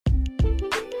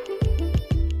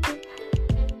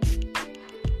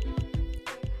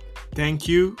Thank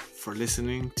you for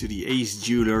listening to the Ace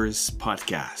Jewelers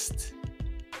podcast.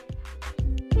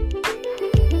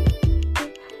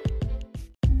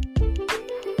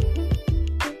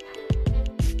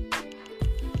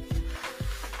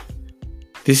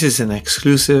 This is an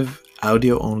exclusive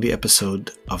audio-only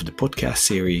episode of the podcast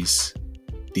series,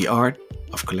 The Art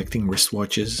of Collecting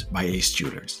Wristwatches by Ace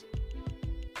Jewelers.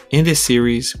 In this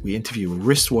series, we interview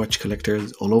wristwatch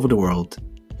collectors all over the world.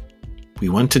 We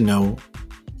want to know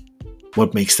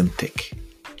what makes them tick.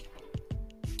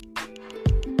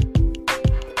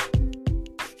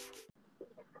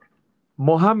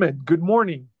 Mohammed, good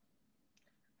morning.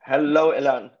 Hello,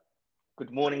 Ilan.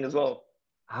 Good morning as well.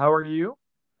 How are you?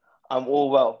 I'm all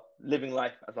well, living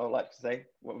life, as I would like to say.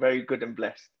 We're very good and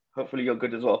blessed. Hopefully, you're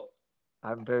good as well.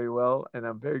 I'm very well, and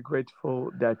I'm very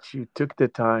grateful that you took the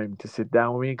time to sit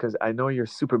down with me because I know you're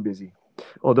super busy.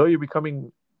 Although you're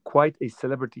becoming quite a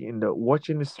celebrity in the watch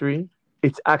industry,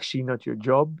 it's actually not your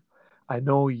job. I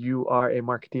know you are a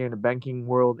marketeer in the banking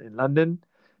world in London.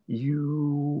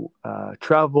 You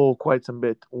travel quite some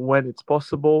bit when it's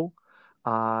possible.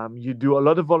 You do a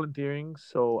lot of volunteering,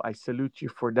 so I salute you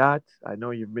for that. I know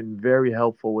you've been very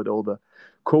helpful with all the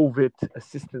COVID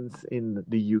assistance in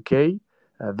the UK,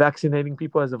 vaccinating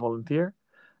people as a volunteer,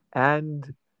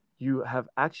 and you have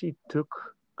actually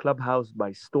took Clubhouse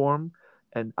by storm.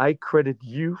 And I credit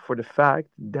you for the fact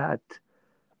that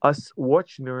us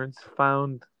watch nerds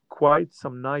found quite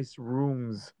some nice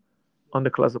rooms on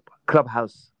the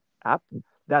Clubhouse app.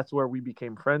 That's where we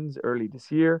became friends early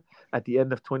this year. At the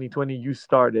end of 2020, you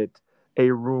started a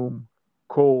room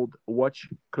called Watch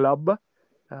Club.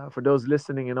 For those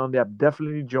listening and on the app,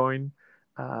 definitely join.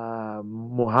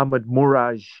 Mohammed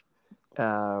Muraj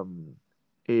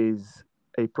is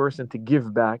a person to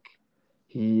give back.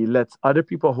 He lets other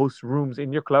people host rooms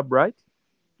in your club, right?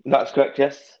 That's correct,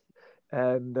 yes.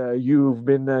 And you've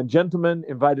been a gentleman,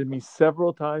 invited me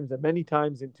several times and many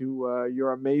times into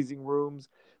your amazing rooms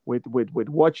with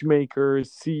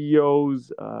watchmakers,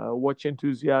 CEOs, watch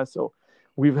enthusiasts. So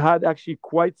we've had actually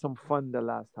quite some fun the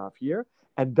last half year.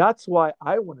 And that's why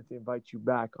I wanted to invite you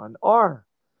back on our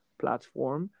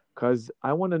platform, because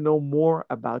I want to know more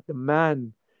about the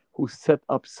man who set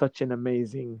up such an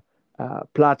amazing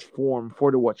platform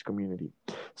for the watch community.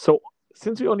 So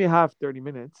since we only have 30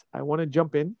 minutes, I want to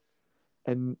jump in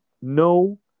and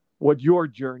know what your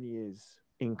journey is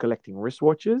in collecting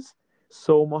wristwatches.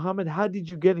 So, Mohammed, how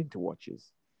did you get into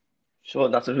watches? Sure,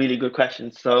 that's a really good question.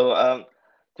 So,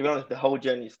 to be honest, the whole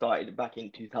journey started back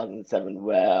in 2007,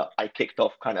 where I kicked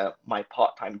off kind of my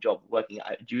part-time job working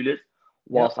at a jeweler's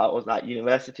Yep. whilst I was at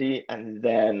university, and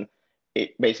then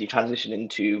it basically transitioned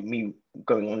into me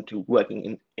going on to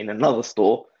working in another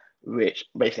store, which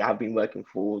basically I've been working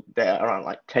for there around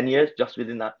like 10 years just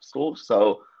within that store.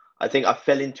 So I think I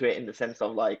fell into it in the sense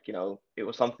of like, it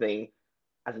was something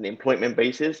as an employment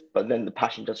basis, but then the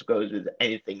passion just goes with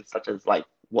anything such as like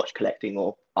watch collecting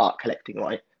or art collecting,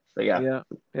 right? So yeah, Yeah,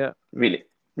 yeah, really,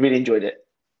 really enjoyed it.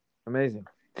 amazing.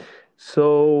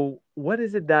 So, what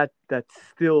is it that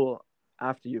still,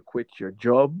 after you quit your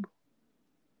job,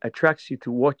 attracts you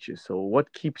to watches? So,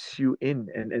 what keeps you in?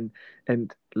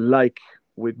 And like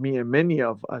with me and many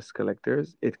of us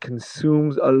collectors, it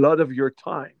consumes a lot of your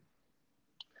time.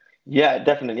 Yeah,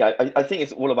 definitely. I think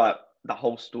it's all about the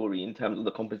whole story in terms of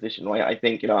the composition, right? I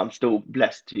think, I'm still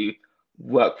blessed to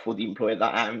work for the employer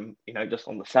that I am, just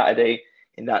on the Saturday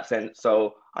in that sense.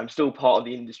 So I'm still part of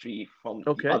the industry from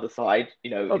the Okay, other side,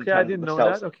 in okay, I terms of didn't the know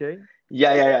that. sales. Okay,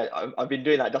 Yeah. I've been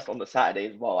doing that just on the Saturday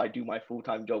as well. I do my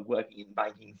full-time job working in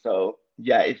banking. So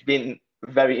yeah, it's been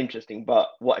very interesting. But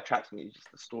what attracts me is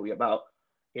just the story about,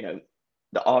 you know,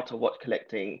 the art of watch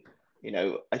collecting.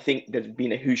 I think there's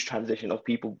been a huge transition of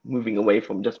people moving away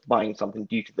from just buying something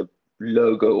due to the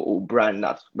logo or brand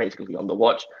that's basically on the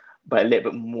watch, but a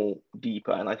little bit more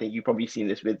deeper. And I think you've probably seen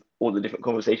this with all the different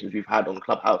conversations we've had on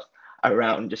Clubhouse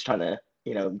around just trying to,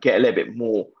 get a little bit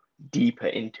more deeper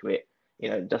into it,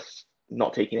 just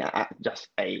not taking it at just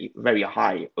a very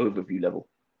high overview level.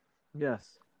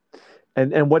 yes.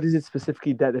 And what is it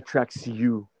specifically that attracts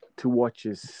you to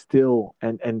watches still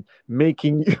and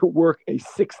making you work a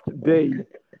sixth day?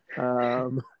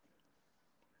 Um,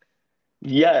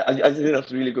 Yeah, I think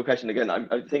that's a really good question. Again,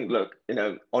 I think, look,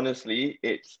 honestly,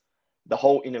 it's the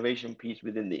whole innovation piece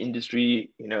within the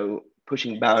industry,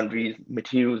 pushing boundaries,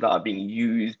 materials that are being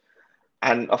used,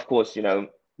 and of course,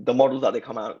 the models that they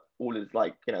come out all is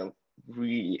like,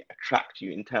 really attract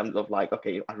you in terms of like,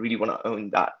 okay, I really want to own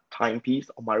that timepiece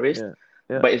on my wrist. yeah,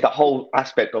 yeah, But it's that whole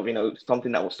aspect of,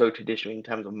 something that was so traditional in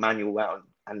terms of manual round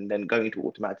and then going to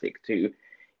automatic to,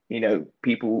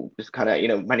 people just kind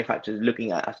of, manufacturers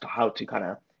looking at as to how to kind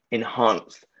of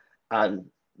enhance and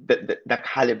the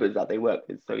calibers that they work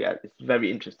with. So yeah, it's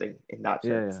very interesting in that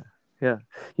Yeah, sense. yeah, yeah,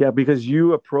 yeah. Because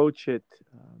you approach it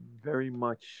very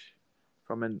much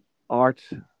from an art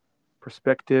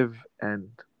perspective and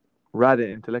rather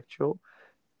intellectual.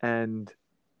 And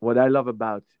what I love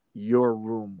about your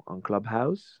room on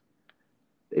Clubhouse,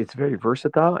 it's very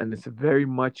versatile and it's very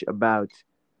much about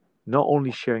not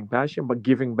only sharing passion but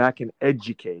giving back and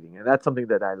educating, and that's something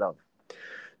that I love.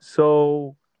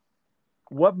 So,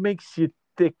 what makes you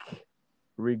tick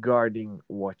regarding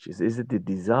watches? Is it the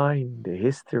design, the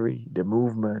history, the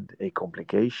movement, a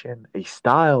complication, a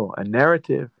style, a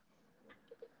narrative?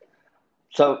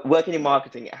 So working in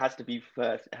marketing, it has to be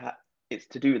first. It's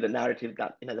to do with the narrative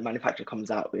that the manufacturer comes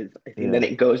out with. I think then Yeah,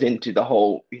 it goes into the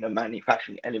whole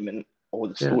manufacturing element or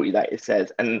the yeah, story that it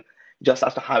says, and just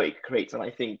as to how it creates. And I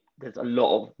think there's a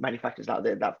lot of manufacturers out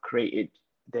there that have created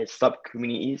their sub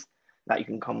communities that you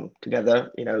can come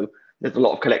together. There's a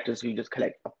lot of collectors who just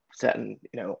collect a certain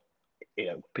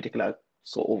particular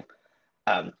sort of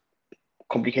um,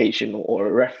 complication or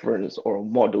a reference or a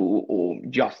model or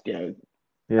just yeah.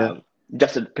 um,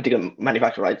 just a particular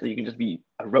manufacturer, right? So you can just be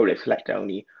a Rolex collector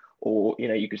only, or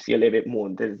you could see a little bit more.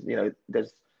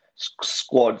 There's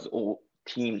squads or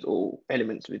teams or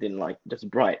elements within like just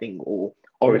Breitling or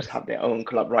Oris Yes. have their own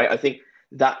club, right? I think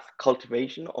that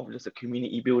cultivation of just a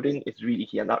community building is really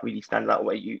key, and that really stands out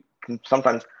where you can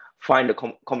sometimes find a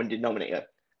common denominator.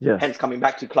 Hence, Yes. coming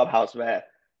back to Clubhouse, where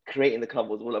creating the club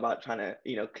was all about trying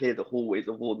to clear the hallways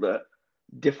of all the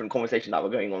different conversations that were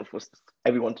going on for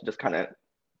everyone to just kind of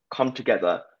come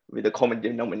together with a common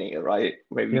denominator, right?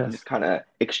 Where we can just Yes. kind of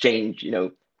exchange,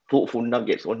 thoughtful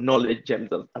nuggets or knowledge gems,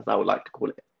 as I would like to call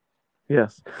it.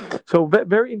 Yes. So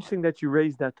very interesting that you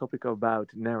raised that topic about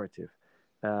narrative.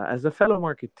 As a fellow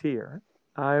marketeer,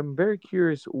 I'm very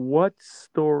curious what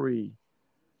story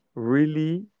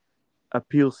really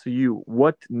appeals to you.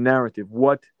 What narrative,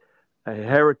 what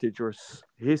heritage or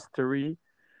history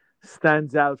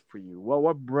stands out for you?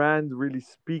 What brand really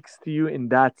speaks to you in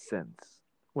that sense?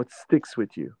 What sticks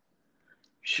with you?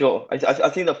 Sure. I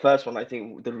think the first one, I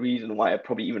think the reason why I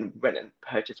probably even went and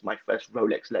purchased my first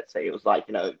Rolex, let's say, it was like,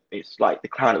 it's like the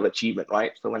crown of achievement,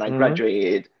 right? So when I Mm-hmm.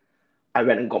 graduated, I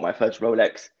went and got my first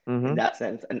Rolex in Mm-hmm. that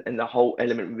sense. And the whole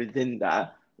element within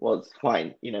that was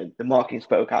fine. The marketing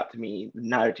spoke out to me, the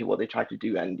narrative, what they tried to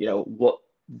do, and, what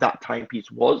that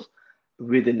timepiece was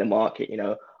within the market,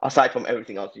 aside from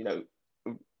everything else,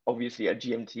 obviously a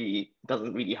GMT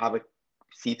doesn't really have a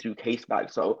see-through case bag.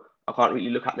 So I can't really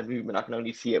look at the movement. I can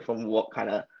only see it from what kind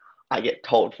of I get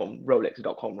told from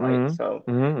Rolex.com, right? So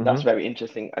Mm-hmm. Mm-hmm. that's very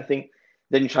interesting. I think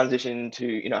then you transition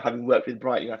into having worked with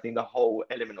Breitling. I think the whole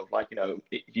element of like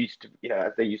it used to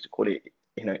as they used to call it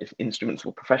it's instruments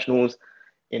for professionals.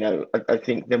 I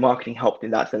think the marketing helped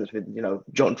in that sense with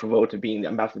John Travolta being the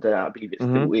ambassador. I believe it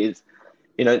Mm-hmm. still is.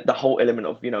 The whole element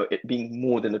of it being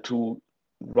more than a tool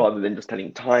rather than just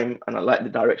telling time. And I like the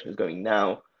direction it's going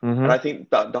now. And Mm-hmm. I think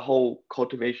that the whole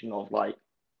cultivation of like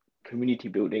community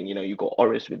building, you got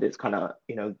Oris with this kind of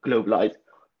globalized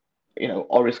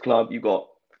Oris Club. You got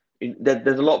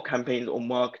there's a lot of campaigns or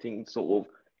marketing sort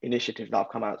of initiatives that have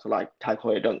come out. So like Tag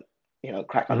Heuer don't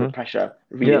crack under Mm-hmm. pressure.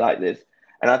 Really Yeah. like this,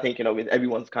 and I think with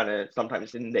everyone's kind of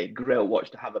sometimes in their Grail watch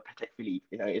to have a Patek Philippe.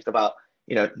 It's about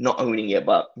not owning it,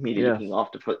 but really looking Yes.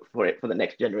 after for it for the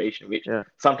next generation, which Yeah.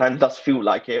 sometimes does feel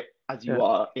like it as Yeah. you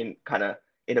are in kind of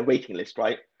in a waiting list,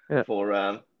 right? Yeah.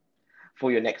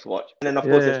 For your next watch. And then of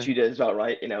Yeah. course there's Yeah. Tudor as well,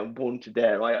 right? Born to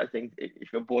dare, right? I think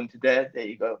if you're born to dare, there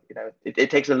you go. It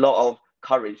takes a lot of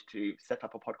courage to set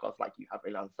up a podcast like you have,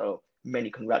 Ilan. So many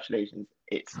congratulations.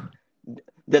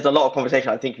 There's a lot of conversation.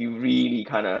 I think you really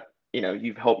kind of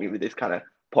you've helped me with this kind of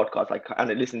podcast. I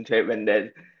kind of listen to it when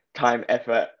there's time,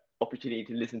 effort, opportunity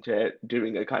to listen to it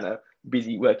during a kind of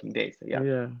busy working day. So yeah.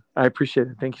 Yeah. I appreciate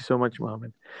it. Thank you so much,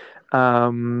 Mohammed.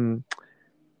 Um,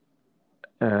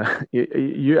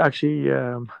 you actually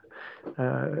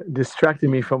distracted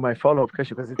me from my follow-up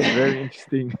question because it's very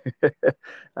interesting.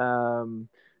 um,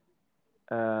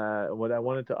 what I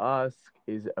wanted to ask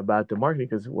is about the marketing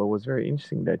because what was very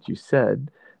interesting that you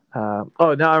said.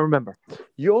 Oh, now I remember.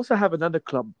 You also have another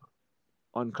club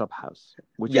on Clubhouse,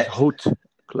 which is Yes. Haute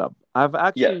Club. I've Yeah.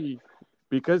 actually,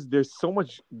 because there's so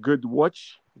much good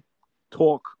watch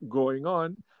talk going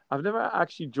on, I've never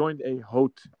actually joined a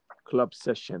Haute Club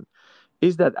session.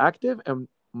 Is that active? And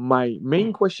my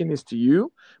main question is to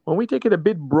you: when we take it a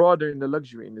bit broader in the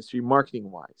luxury industry,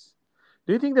 marketing wise,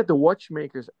 do you think that the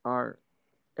watchmakers are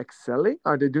excelling?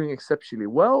 Are they doing exceptionally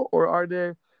well? Or are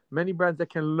there many brands that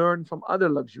can learn from other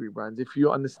luxury brands? If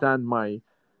you understand my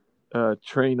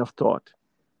train of thought.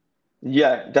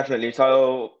 Yeah, definitely.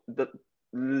 So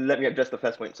let me address the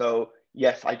first point. So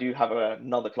yes, I do have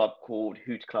another club called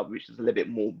Hoot Club, which is a little bit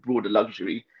more broader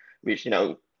luxury, which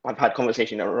I've had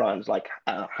conversation around like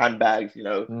handbags,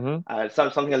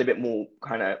 something a little bit more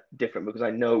kind of different because I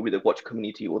know with the watch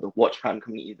community or the watch fan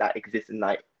community that exists in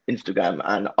like Instagram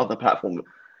and other platforms,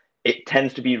 it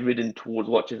tends to be ridden towards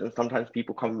watches, and sometimes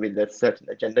people come with a certain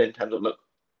agenda in terms of, look,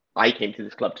 I came to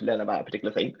this club to learn about a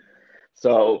particular thing.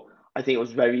 So I think it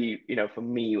was very, for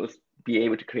me, it was be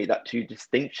able to create that two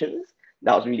distinctions.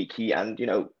 That was really key. And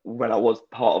when I was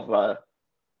part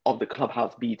of the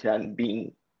Clubhouse beta and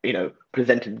being,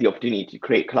 presented the opportunity to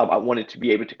create club, I wanted to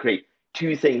be able to create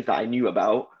two things that I knew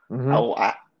about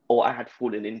or I had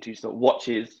fallen into. So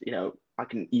watches, I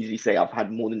can easily say I've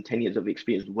had more than 10 years of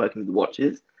experience working with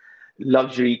watches.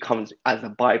 Luxury comes as a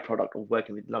byproduct of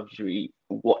working with luxury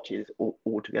watches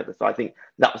altogether. So I think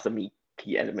that was the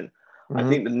key element. I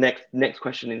think the next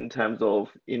question in terms of,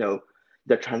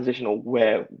 the transition of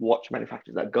where watch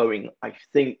manufacturers are going, I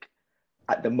think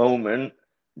at the moment,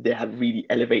 they have really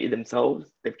elevated themselves.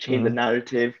 They've changed the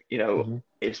narrative.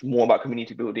 It's more about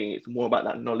community building. It's more about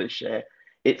that knowledge share.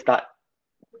 It's that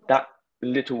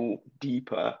little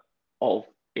deeper of,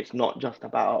 it's not just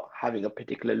about having a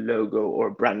particular logo or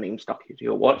a brand name stuck to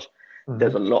your watch.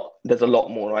 There's a lot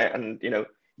more, right? And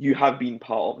you have been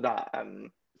part of that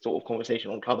sort of conversation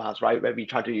on Clubhouse, right, where we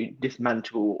try to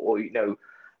dismantle or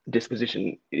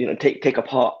disposition, take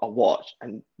apart a watch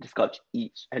and discuss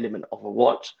each element of a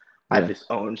watch as its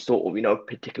own sort of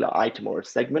particular item or a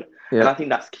segment. And I think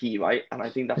that's key, right? And I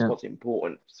think that's what's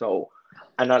important. So,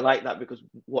 and I like that because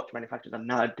watch manufacturers are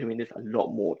now doing this a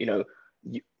lot more.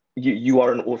 You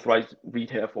are an authorized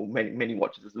retailer for many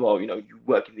watches as well. You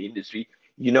work in the industry.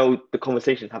 The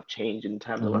conversations have changed in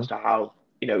terms of as to how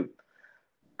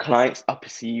clients are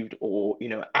perceived, or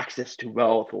access to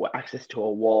wealth or access to a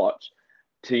watch.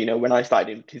 To when I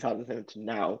started in 2007 to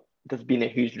now, there's been a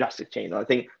huge drastic change. And I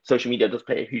think social media does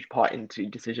play a huge part into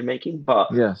decision making, but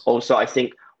also I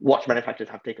think watch manufacturers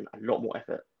have taken a lot more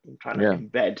effort in trying to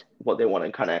embed what they want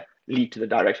and kind of lead to the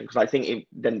direction. Because I think it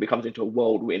then becomes into a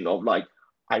whirlwind of like,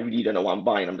 I really don't know what I'm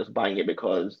buying. I'm just buying it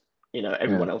because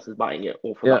everyone else is buying it,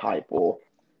 or for the hype, or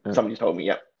somebody told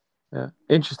me. Yeah,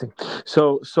 interesting.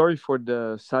 So sorry for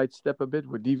the sidestep a bit.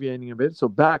 We're deviating a bit. So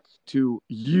back to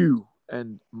you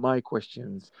and my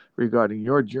questions regarding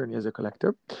your journey as a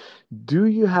collector. Do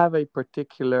you have a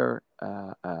particular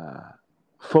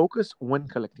focus when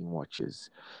collecting watches?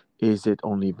 Is it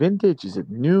only vintage? Is it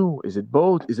new? Is it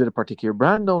both? Is it a particular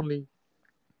brand only?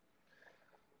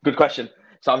 Good question.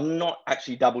 So I've not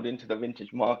actually dabbled into the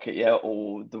vintage market yet,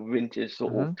 or the vintage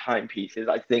sort of timepieces.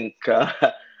 I think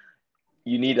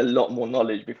you need a lot more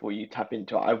knowledge before you tap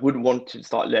into it. I would want to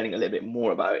start learning a little bit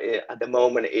more about it. At the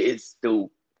moment, it is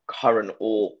still current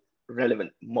or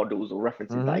relevant models or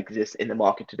references that exist in the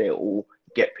market today or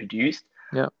get produced.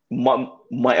 Yeah.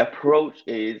 My approach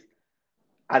is,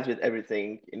 as with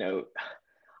everything,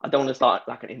 I don't want to start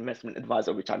like an investment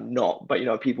advisor, which I'm not, but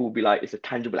people will be like, it's a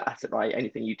tangible asset, right?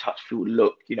 Anything you touch, feel,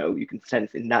 look, you can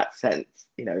sense in that sense.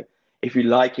 If you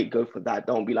like it, go for that.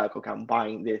 Don't be like, okay, I'm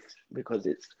buying this because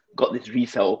it's got this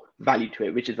resale value to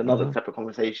it, which is another separate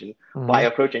conversation. But I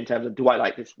approach it in terms of, do I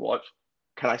like this watch?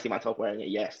 Can I see myself wearing it?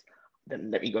 Yes. Then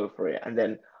let me go for it. And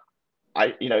then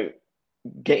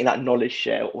getting that knowledge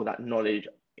share or that knowledge,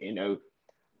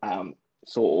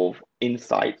 sort of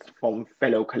insights from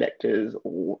fellow collectors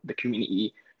or the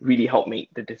community really help make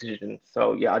the decision.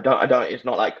 So yeah, I don't, it's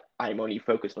not like I'm only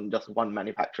focused on just one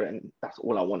manufacturer and that's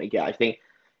all I want to get. I think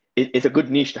it's a good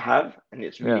niche to have, and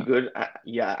it's really good.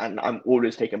 And I'm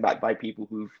always taken back by people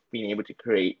who've been able to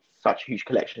create such huge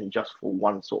collection just for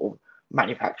one sort of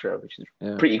manufacturer, which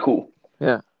is pretty cool.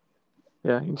 Yeah,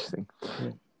 interesting.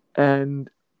 And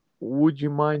would you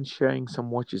mind sharing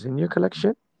some watches in your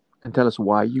collection and tell us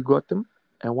why you got them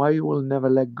and why you will never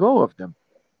let go of them?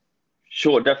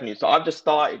 Sure, definitely. So I've just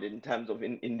started in terms of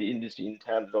in the industry, in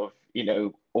terms of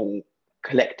all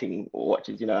collecting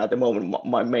watches. At the moment,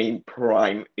 my main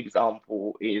prime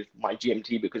example is my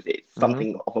GMT, because it's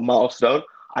something of a milestone.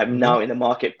 I'm now in the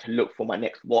market to look for my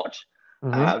next watch,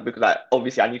 because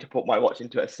I need to put my watch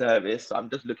into a service. So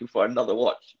I'm just looking for another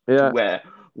watch to wear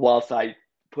whilst I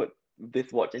put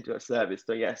this watch into a service.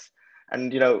 So yes,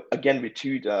 and again with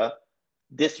Tudor,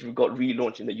 this got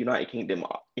relaunched in the United Kingdom,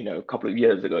 a couple of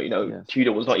years ago.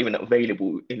 Tudor was not even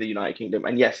available in the United Kingdom,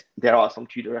 and yes, there are some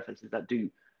Tudor references that do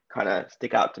kind of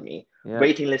stick out to me.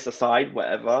 Rating list aside,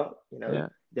 whatever,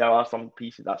 there are some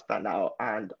pieces that stand out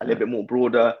and a little bit more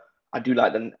broader. I do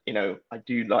like them. I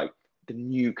do like the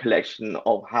new collection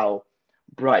of how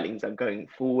Breitlings are going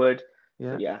forward.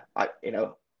 So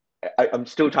I'm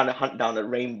still trying to hunt down a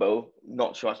rainbow.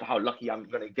 Not sure as to how lucky I'm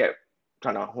gonna get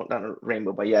trying to hunt down a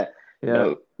rainbow, but yeah,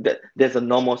 Yeah. there's a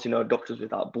Nomos, Doctors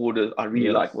Without Borders. I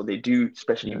really like Yes. what they do,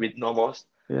 especially Yeah. with Nomos.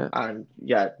 Yeah. And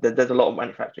yeah, there's a lot of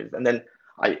manufacturers. And then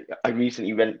I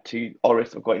recently went to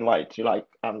Oris. I got invited to like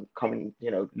come and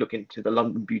look into the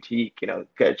London boutique.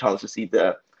 Get a chance to see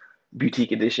the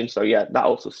boutique edition. So yeah, that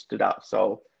also stood out.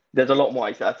 So there's a lot more.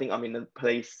 I think I'm in a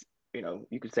place,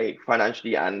 you could say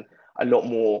financially, and a lot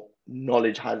more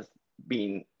knowledge has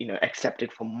been,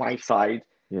 accepted from my side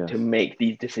Yes. to make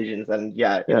these decisions. And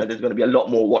yeah, Yeah. there's going to be a lot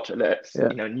more watch alerts,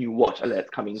 Yeah. new watch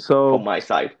alerts coming So from my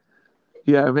side.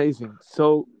 yeah, amazing.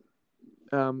 So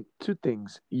two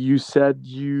things. You said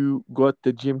you got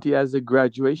the GMT as a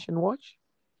graduation watch.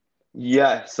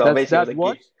 Yeah. So That's basically, I was that a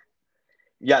watch.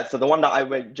 yeah. So the one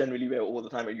that generally wear all the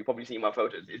time, and you probably see in my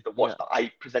photos, is the watch Yeah. that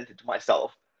I presented to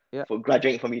myself Yeah. for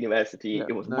graduating from university. Yeah.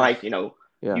 It was Nice. Mike,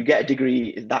 Yeah. you get a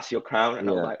degree, that's your crown. And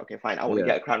I was Yeah. like, okay, fine, I want to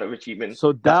Yeah. get a crown of achievement.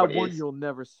 So That's that what it one is. you'll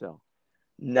never sell.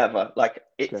 Never. Like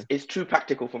Okay. it's true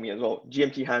practical for me as well.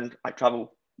 GMT hand, I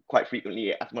travel quite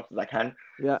frequently as much as I can.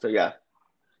 Yeah. So yeah.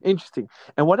 Interesting.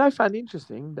 And what I find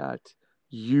interesting that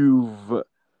you've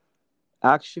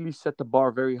actually set the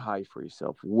bar very high for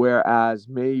yourself, whereas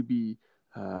maybe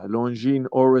Longines,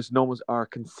 Oris, Nomos are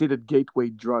considered gateway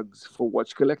drugs for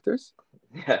watch collectors.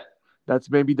 Yeah.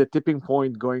 That's maybe the tipping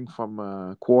point going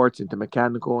from quartz into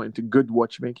mechanical into good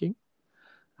watchmaking.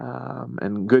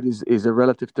 And good is a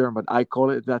relative term, but I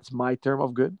call it, that's my term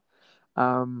of good.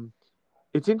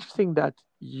 It's interesting that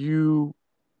you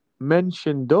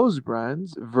mention those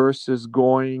brands versus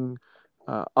going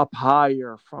up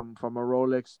higher from a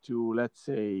Rolex to, let's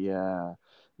say,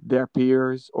 their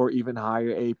peers, or even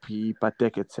higher, AP,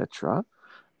 Patek, etc.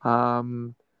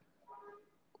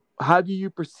 How do you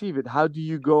perceive it? How do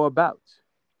you go about?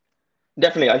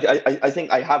 Definitely, I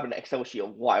think I have an Excel sheet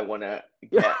of what I want to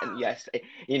get, and yes,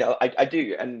 I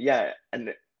do, and yeah,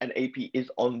 and AP is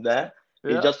on there.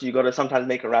 Yeah. It's just you got to sometimes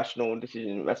make a rational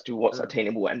decision as to what's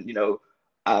attainable, and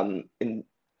in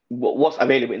what's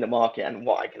available in the market and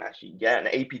what I can actually get. And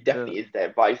AP definitely is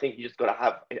there, but I think you just got to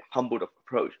have a humbled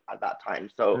approach at that time.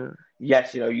 So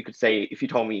yes, you could say, if you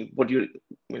told me, what do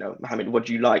Mohammed, what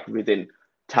do you like within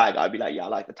Tag? I'd be like, yeah, I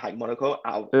like the Tag Monaco.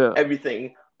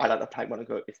 Everything. I like the Tag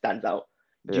Monaco. It stands out.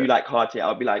 Do you like Cartier?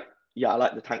 I'll be like, yeah, I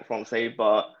like the Tank Francais,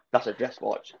 but that's a dress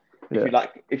watch.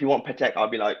 If you want Patek, I'll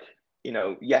be like,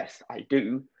 yes, I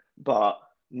do, but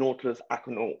Nautilus,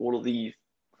 Aquanaut, all of these,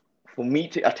 for me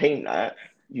to attain that,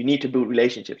 you need to build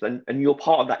relationships, and you're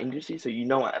part of that industry, so you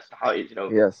know as to how it is.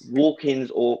 Yes.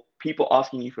 Walk-ins or people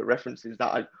asking you for references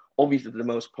that are obviously the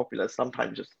most popular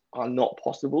sometimes just are not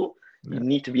possible. You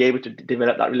need to be able to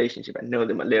develop that relationship and know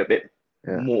them a little bit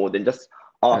more than just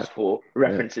ask for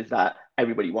references that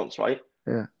everybody wants, right?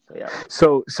 Yeah. So yeah.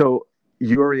 So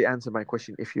you already answered my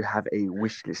question. If you have a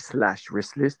wish list /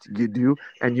 risk list, you do,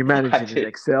 and you manage it in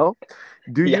Excel.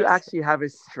 Do you actually have a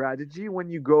strategy when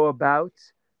you go about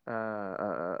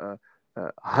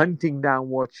hunting down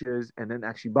watches and then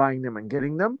actually buying them and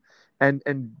getting them?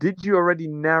 And did you already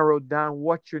narrow down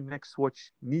what your next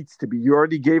watch needs to be? You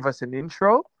already gave us an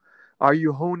intro. Are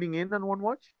you honing in on one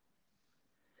watch?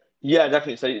 Yeah,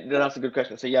 definitely. So that's a good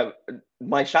question. So yeah,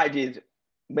 my strategy is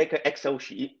make an Excel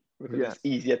sheet, because it's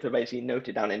easier to basically note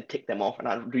it down and tick them off. And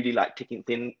I really like ticking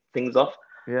things off,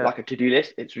 like a to-do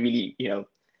list. It's really,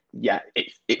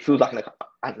 it feels like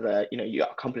you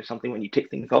accomplish something when you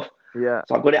tick things off. Yeah.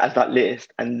 So I've got it as that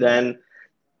list. And then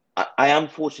I am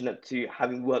fortunate to,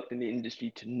 having worked in the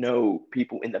industry, to know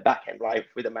people in the back end, right,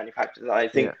 with the manufacturers. And I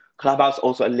think Clubhouse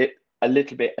also a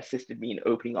little bit assisted me in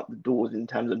opening up the doors in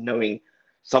terms of knowing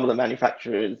some of the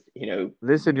manufacturers,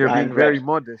 Listen, you're being very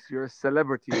modest. You're a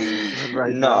celebrity in Switzerland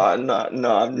right now.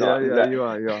 No, I'm not. Yeah, you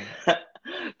are.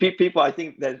 People, I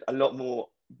think there's a lot more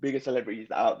bigger celebrities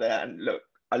out there. And look,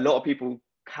 a lot of people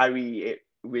carry it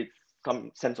with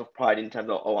some sense of pride in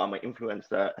terms of, oh, I'm an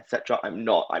influencer, etc. I'm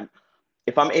not.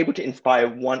 If I'm able to inspire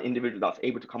one individual that's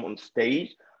able to come on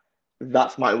stage,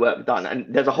 that's my work done. And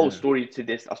there's a whole story to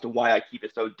this as to why I keep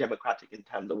it so democratic in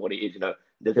terms of what it is.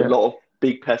 There's a lot of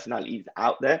big personalities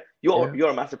out there. You're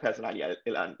a massive personality,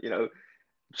 Ilan.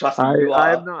 Trust me, you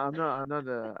are.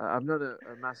 I'm not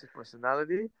a massive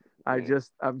personality. I'm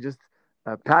just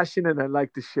passionate and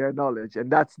like to share knowledge,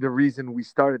 and that's the reason we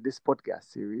started this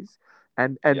podcast series.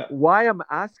 And why I'm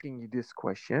asking you this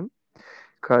question,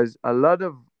 because a lot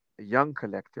of young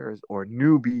collectors or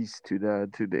newbies to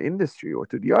the industry or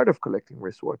to the art of collecting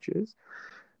wristwatches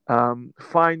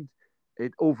find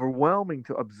it overwhelming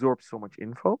to absorb so much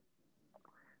info.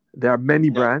 There are many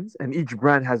brands, and each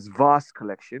brand has vast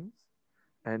collections.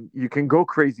 and you can go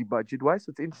crazy budget wise.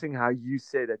 So it's interesting how you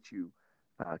say that you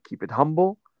keep it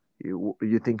humble.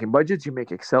 You think in budgets. You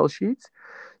make Excel sheets.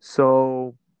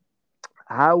 So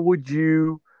how would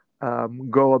you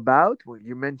go about? Well,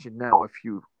 you mentioned now a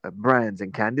few brands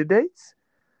and candidates.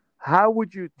 How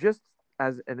would you, just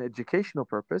as an educational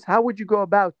purpose, how would you go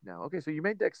about now? Okay, so you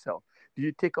made the Excel. Do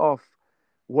you tick off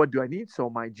what do I need? So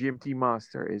my GMT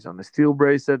Master is on a steel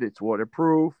bracelet, it's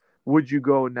waterproof. Would you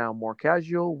go now more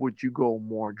casual? Would you go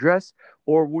more dress?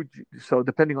 Or would you, so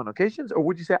depending on occasions, or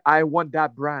would you say, I want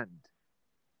that brand?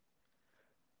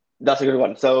 That's a good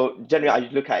one. So generally, I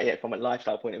look at it from a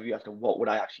lifestyle point of view as to what would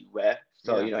I actually wear.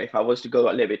 So, Yeah. if I was to go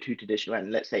a little bit too traditional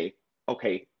and let's say,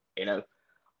 okay, you know,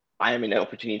 I am in an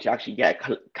opportunity to actually get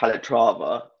a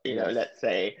Calatrava, Yes. let's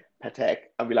say Patek,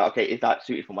 I'll be like, okay, is that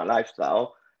suited for my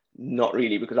lifestyle? Not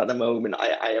really, because at the moment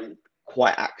I am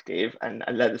quite active and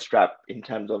a leather strap in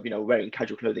terms of, wearing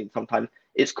casual clothing. Sometimes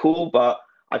it's cool, but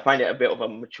I find it a bit of a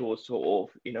mature sort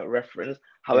of, reference.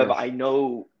 However, Yes. I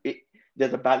know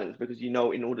there's a balance because, in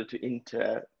order to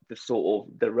enter the sort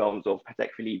of the realms of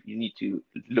Patek Philippe, you need to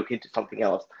look into something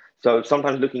else. So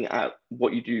sometimes looking at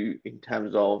what you do in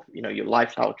terms of, your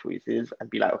lifestyle choices and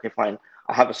be like, okay, fine,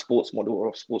 I have a sports model or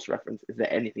a sports reference. Is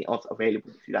there anything else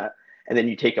available to that? And then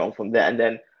you take it on from there. And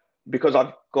then because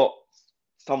I've got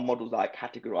some models that I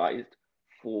categorized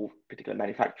for particular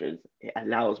manufacturers, it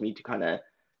allows me to kind of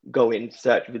go in,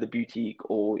 search with a boutique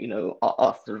or,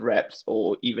 ask the reps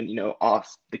or even,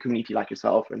 ask the community like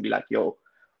yourself and be like, yo,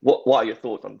 what are your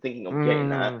thoughts? I'm thinking of getting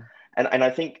that. Mm, And I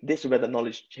think this is where the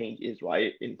knowledge change is,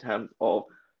 right? In terms of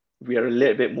we are a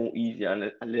little bit more easier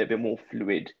and a little bit more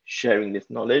fluid sharing this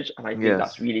knowledge. And I think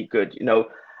that's yes. really good,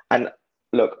 And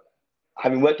look,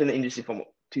 having worked in the industry from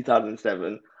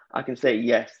 2007, I can say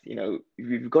yes,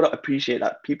 you've got to appreciate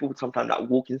that people sometimes that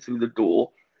walk in through the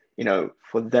door,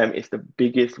 for them it's the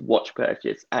biggest watch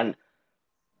purchase. And,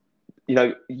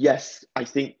 yes, I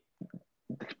think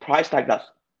the price tag that's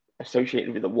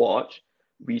associated with a watch,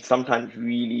 we sometimes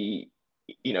really,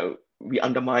 we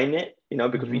undermine it,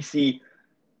 because we Hmm. see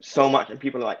so much and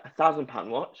people are like £1,000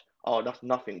 watch. Oh, that's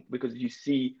nothing because you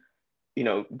see,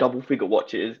 double figure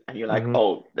watches and you're like, Hmm.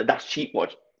 oh, that's cheap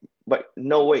watch. But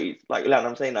no ways. Like,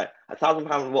 I'm saying like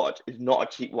 £1,000 watch is not a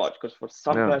cheap watch because for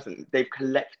some No. person, they've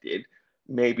collected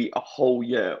maybe a whole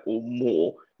year or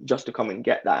more just to come and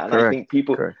get that. And I Correct. think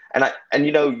people, Correct.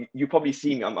 and you probably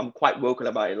see me, I'm quite vocal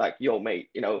about it. Like, yo, mate,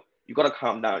 you got to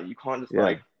calm down. You can't just Yeah.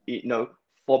 like,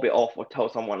 fob it off or tell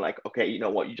someone like, okay, you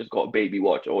know what, you just got a baby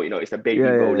watch or, it's a baby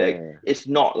Yeah. Yeah. Rolex. Yeah. Yeah. It's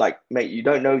not like, mate, you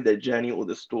don't know the journey or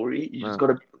the story. You just No.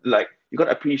 got to like, you got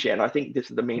to appreciate. And I think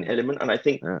this is the main Yeah. element. And I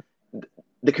think Yeah.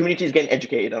 the community is getting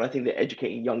educated. And I think they're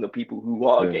educating younger people who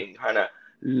are Yeah. getting kind of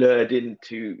lured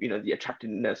into, the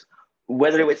attractiveness,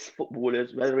 whether it's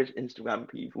footballers, whether it's Instagram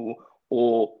people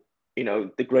or,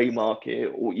 the gray market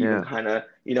or even Yeah. kind of,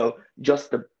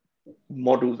 just the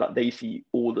models that they see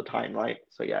all the time, right?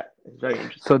 So yeah, it's very So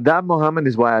interesting. that, Mohammed,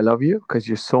 is why I love you, because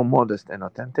you're so modest and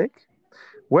authentic.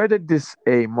 Where did this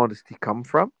A, modesty, come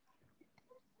from?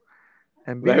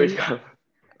 And Very B, good.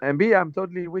 I'm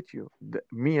totally with you.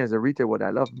 Me as a retailer, what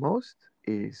I love most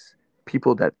is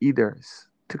people that either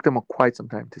took them quite some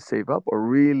time to save up or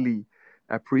really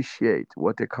appreciate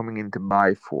what they're coming in to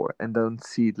buy for and don't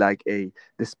see it like a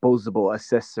disposable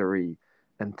accessory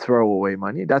and throw away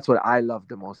money. That's what I love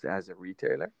the most as a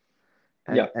retailer.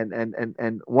 Yeah.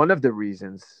 And one of the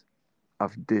reasons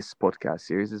of this podcast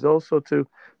series is also to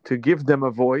give them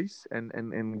a voice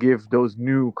and give those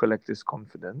new collectors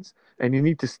confidence. And you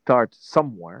need to start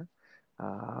somewhere.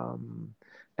 um,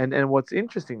 and what's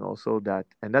interesting also that,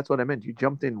 and that's what I meant, you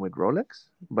jumped in with Rolex,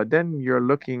 but then you're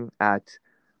looking at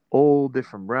all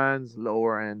different brands,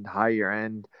 lower end, higher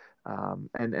end.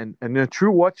 And a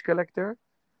true watch collector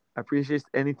appreciates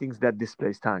anything that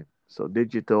displays time. So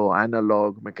digital,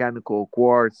 analog, mechanical,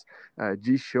 quartz,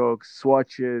 G-Shock,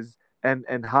 swatches,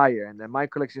 and higher. And then my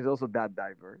collection is also that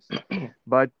diverse.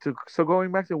 But so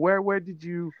going back to where did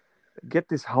you get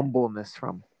this humbleness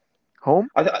from? Home?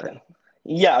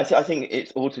 Yeah, I think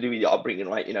it's all to do with your upbringing,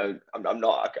 right? I'm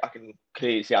not. I can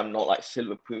clearly say I'm not like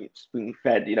silver spoon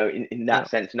fed. In Yeah. that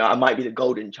sense, I might be the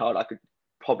golden child. I could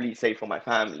probably say for my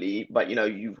family, but you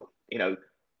know,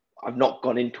 I've not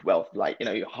gone into wealth. Like,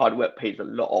 your hard work pays a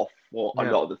lot off for a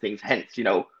Yeah. lot of the things. Hence,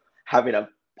 having a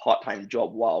part-time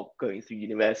job while going through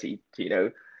university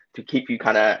to, to keep you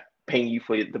kind of paying you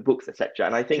for the books, etc.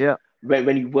 And I think Yeah.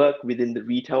 when you work within the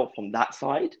retail from that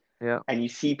side Yeah. and you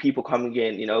see people coming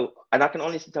in, and I can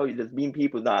honestly tell you there's been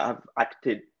people that have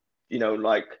acted,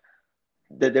 like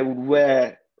that they would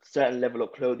wear certain level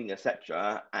of clothing,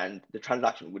 etc., and the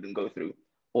transaction wouldn't go through,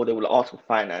 or they will ask for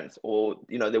finance, or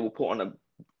they will put on a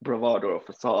bravado or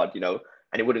facade,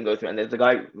 and it wouldn't go through. And there's a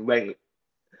guy wearing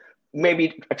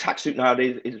maybe a tracksuit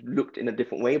nowadays is looked in a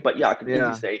different way, but yeah, I could easily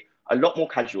Yeah. say a lot more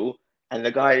casual. And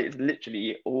the guy is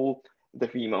literally all the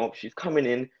female. She's coming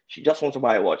in. She just wants to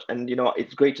buy a watch, and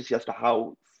it's great to see as to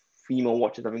how female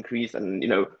watches have increased, and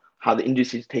how the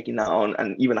industry is taking that on,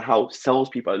 and even how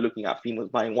salespeople are looking at females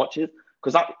buying watches.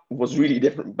 Because that was really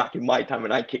different back in my time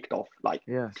when I kicked off, like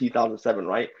Yes. 2007,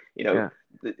 right? Yeah.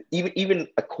 Even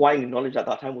acquiring knowledge at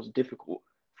that time was difficult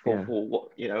for Yeah.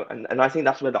 what and I think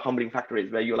that's where the humbling factor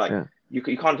is, where you're like Yeah. you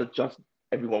can't just judge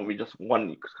everyone with just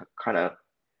one kind of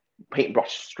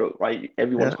paintbrush stroke, right?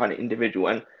 Everyone's Yeah. kind of individual,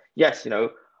 and yes,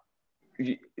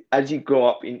 as you grow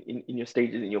up in your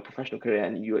stages in your professional career,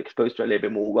 and you're exposed to a little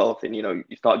bit more wealth, and you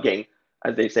start getting,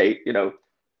 as they say,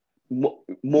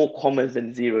 more commas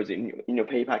than zeros in your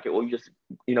pay packet, or you just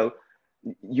you know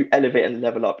you elevate and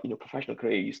level up in your professional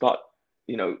career. You start,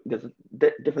 there's a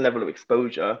different level of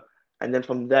exposure, and then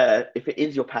from there, if it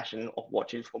is your passion of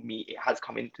watches, for me, it has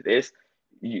come into this.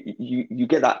 You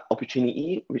get that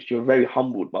opportunity, which you're very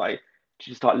humbled by,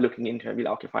 to start looking into and be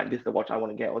like, okay, fine, this is the watch I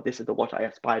want to get, or this is the watch I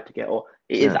aspire to get, or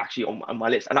it is Yeah. actually on my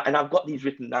list, and I've got these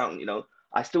written down.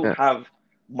 I still Yeah. have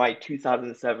my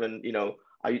 2007.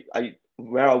 I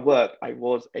where I work, I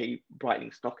was a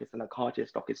Breitling stockist and a Cartier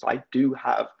stockist, so I do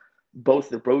have both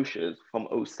the brochures from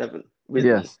 '07 with me,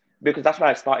 Yes. because that's where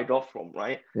I started off from,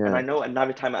 right? And Yeah. I know at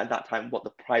Navitime at that time what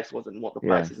the price was and what the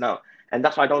price is Yes. now. And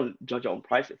that's why I don't judge it on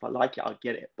price. If I like it, I'll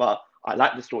get it. But I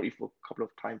like the story for a couple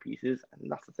of timepieces, and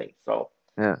that's the thing. So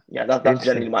Yeah. yeah, that's Interesting.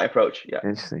 generally my approach. Yeah.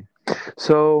 Interesting.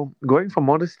 So going from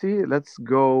modesty, let's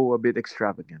go a bit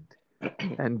extravagant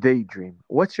and daydream.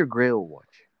 What's your grail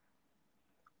watch?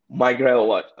 My grail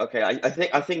watch. Okay,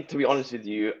 I think to be honest with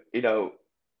you,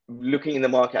 looking in the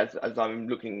market as I'm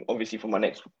looking obviously for my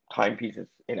next timepieces,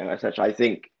 etc. I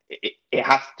think it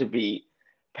has to be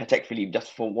Patek Philippe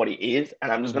just for what it is,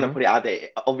 and I'm just gonna Mm-hmm. put it out there.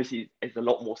 Obviously, it's a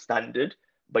lot more standard,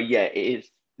 but yeah, it is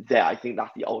there. I think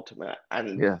that's the ultimate,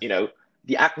 and Yes.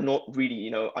 the Aquanaut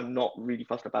really, I'm not really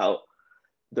fussed about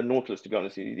the Nautilus, to be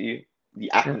honest with you. The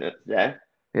Yeah. Aquanaut there,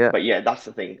 Yeah. but yeah, that's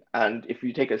the thing. And if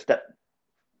you take a step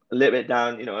a little bit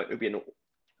down, it would be an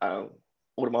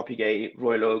Audemars Piguet,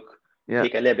 Royal Oak. Yeah.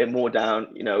 Take a little bit more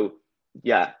down,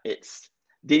 yeah, it's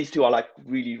these two are like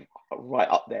really right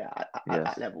up there at Yes.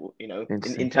 that level, in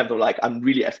Interesting. terms of like I'm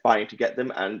really aspiring to get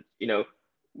them, and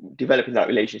developing that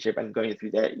relationship and going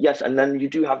through there. Yes, and then you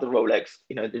do have the Rolex,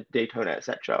 the Daytona,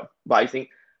 etc. But I think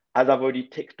as I've already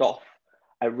ticked off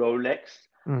a Rolex,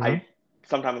 Mm-hmm. I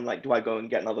sometimes I'm like, do I go and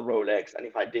get another Rolex? And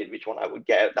if I did, which one I would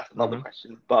get? That's another Mm-hmm.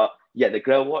 question. But yeah, the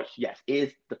Grail watch, yes,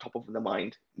 is the top of the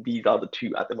mind. These are the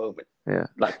two at the moment, Yeah.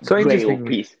 like So Grail interesting.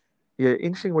 piece. Yeah,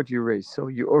 interesting what you raised. So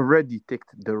you already ticked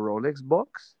the Rolex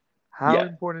box. How Yeah,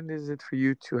 important is it for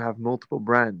you to have multiple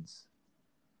brands?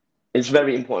 it's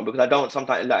very important because I don't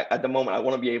sometimes, like at the moment, I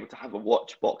want to be able to have a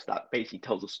watch box that basically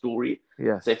tells a story. So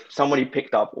Yes. if somebody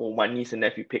picked up, or my niece and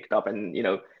nephew picked up, and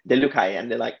they look at it and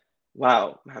they're like,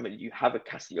 "Wow, Mohammed, you have a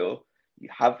Casio, you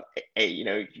have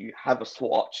you have a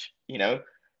Swatch."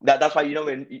 That's why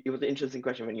when it was an interesting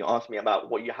question when you asked me about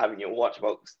what you have in your watch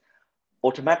box.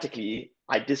 Automatically,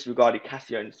 I disregarded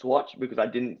Casio and Swatch because I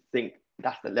didn't think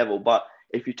that's the level. But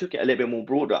if you took it a little bit more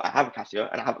broader, I have a Casio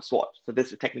and I have a Swatch, so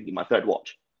this is technically my third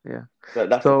watch. Yeah. So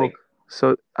that's the So thing.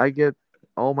 so I get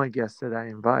all my guests that I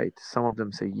invite. Some of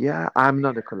them say, "Yeah, I'm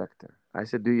not a collector." I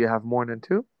said, "Do you have more than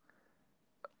two?"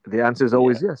 The answer is Yeah,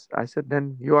 always yes. I said,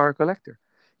 "Then you are a collector."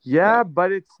 yeah, Yeah,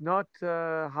 but it's not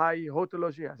high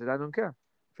hautology. I said, "I don't care.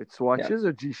 If it's yeah, watches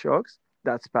or G-Shocks,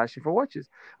 that's passion for watches.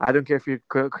 I don't care if you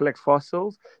collect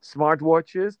fossils, smart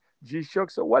watches,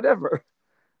 G-Shocks, or whatever."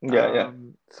 yeah, yeah.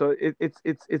 So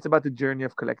it's about the journey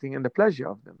of collecting and the pleasure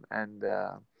of them. And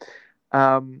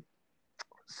um,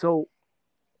 so,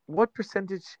 what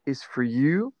percentage is for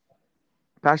you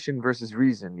passion versus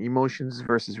reason, emotions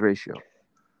versus ratio?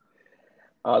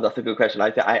 Oh, that's a good question.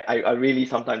 I really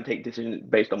sometimes take decisions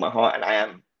based on my heart, and I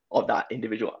am of that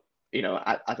individual,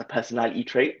 as a personality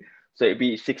trait. So it'd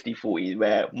be 60-40,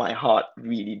 where my heart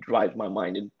really drives my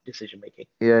mind in decision making.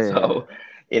 Yeah, yeah, yeah. So,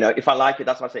 if I like it,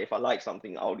 that's why I say if I like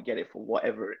something, I would get it for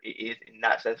whatever it is in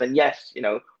that sense. And yes,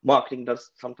 marketing does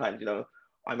sometimes,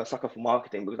 I'm a sucker for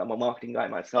marketing because I'm a marketing guy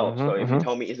myself. So if you Mm-hmm.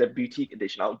 tell me it's a boutique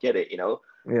edition, I'll get it,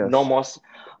 Yes, Nomos,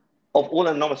 of all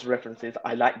the Nomos references,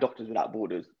 I like Doctors Without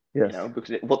Borders, yes,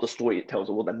 because what the story it tells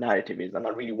or what the narrative is, and I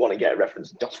really want to get a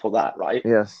reference just for that, right?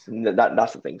 yes. And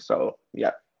that's the thing. So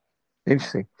yeah,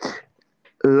 Interesting.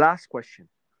 Last question,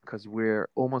 because we're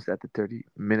almost at the 30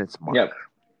 minutes mark. yeah.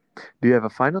 Do you have a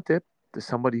final tip to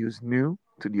somebody who's new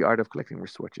to the art of collecting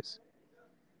wristwatches?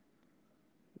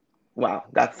 Wow,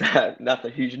 that's that's a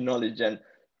huge knowledge. And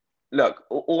look,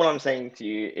 all I'm saying to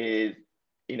you is,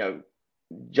 you know,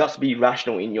 just be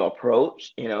rational in your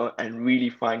approach, and really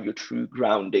find your true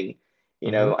grounding.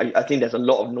 Mm-hmm. I think there's a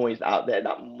lot of noise out there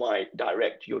that might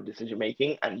direct your decision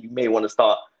making, and you may want to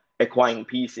start acquiring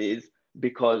pieces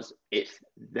because it's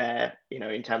there,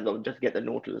 in terms of just get the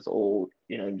Nautilus, or,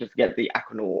 just get the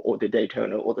Aquanaut or the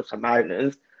Daytona or the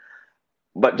Submariners,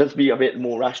 but just be a bit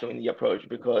more rational in the approach,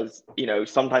 because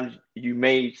sometimes you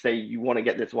may say you want to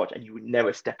get this watch and you would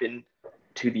never step in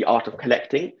to the art of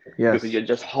collecting because Yes. you're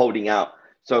just holding out.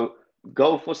 So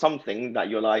go for something that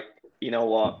you're like, you know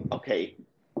what, okay,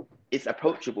 it's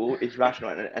approachable, it's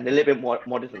rational, and a little bit more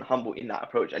modest and humble in that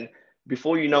approach. And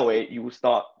before you know it, you will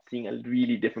start seeing a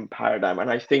really different paradigm. And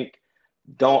I think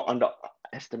don't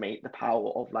underestimate the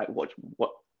power of like what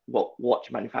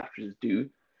watch manufacturers do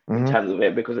in Mm-hmm. terms of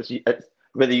it, because it's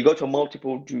whether you go to a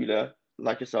multiple jeweler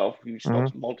like yourself who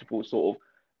stocks Mm-hmm. multiple sort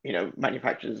of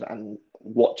manufacturers and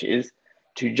watches,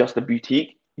 to just a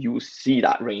boutique, you will see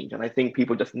that range. And I think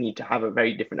people just need to have a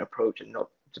very different approach and not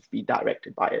just be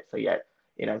directed by it. So yeah,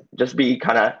 just be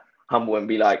kind of humble and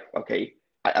be like, okay,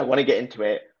 I want to get into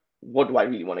it. What do I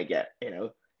really want to get?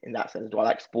 In that sense, do I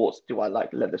like sports? Do I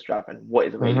like leather strap? And what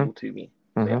is Mm-hmm. available to me?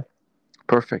 So Mm-hmm. yeah.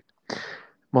 Perfect.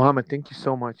 Mohammed, thank you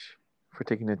so much for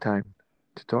taking the time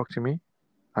to talk to me.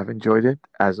 I've enjoyed it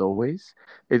as always.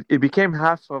 It became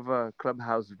half of a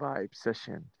clubhouse vibe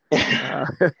session, uh,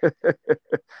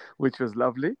 which was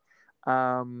lovely.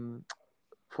 Um,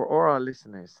 for all our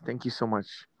listeners, thank you so much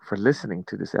for listening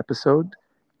to this episode.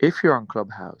 If you're on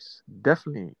Clubhouse,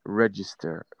 definitely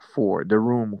register for the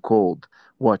room called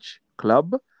Watch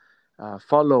Club.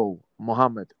 Follow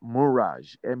Mohammed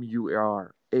Muraj,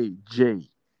 Muraj,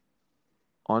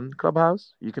 on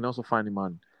Clubhouse. You can also find him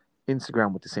on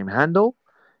Instagram with the same handle.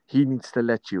 He needs to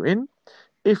let you in.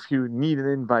 If you need an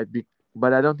invite,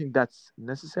 but I don't think that's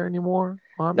necessary anymore,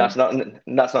 Mohammed, That's not on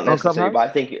necessary, but Clubhouse. I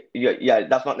think yeah,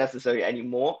 that's not necessary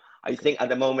anymore. I think at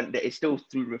the moment that it's still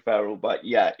through referral, but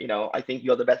yeah, I think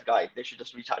you're the best guy. They should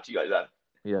just reach out to you like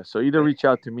Yeah, so either reach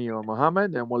out to me or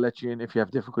Mohammed, and we'll let you in if you have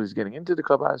difficulties getting into the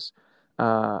Clubhouse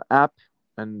app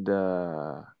and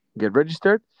get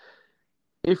registered.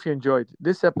 If you enjoyed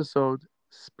this episode,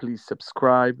 please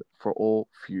subscribe for all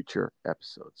future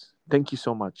episodes. Thank you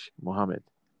so much, Mohammed.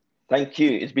 Thank you.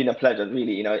 It's been a pleasure,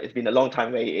 really. It's been a long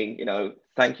time waiting.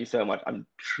 Thank you so much. I'm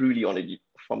truly honored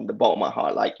from the bottom of my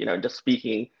heart. Like, just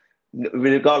speaking,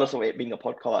 regardless of it being a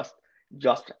podcast,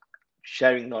 just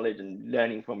sharing knowledge and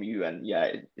learning from you. And yeah,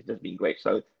 it's just been great.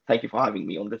 So thank you for having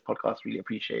me on this podcast. Really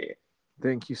appreciate it.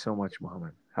 Thank you so much,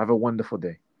 Mohammed. Have a wonderful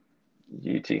day.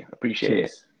 You too. Appreciate it.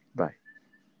 Cheers. Bye.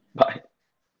 Bye.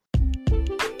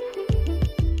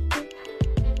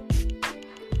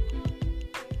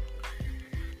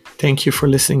 Thank you for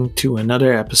listening to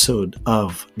another episode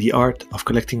of The Art of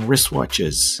Collecting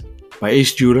Wristwatches by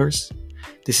Ace Jewelers.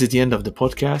 This is the end of the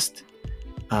podcast.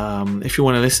 If you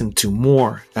want to listen to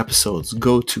more episodes,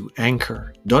 go to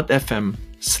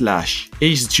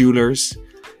anchor.fm/Ace Jewelers.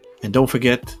 And don't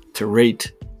forget to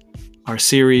rate our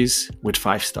series with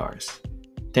 5 stars.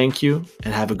 Thank you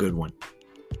and have a good one.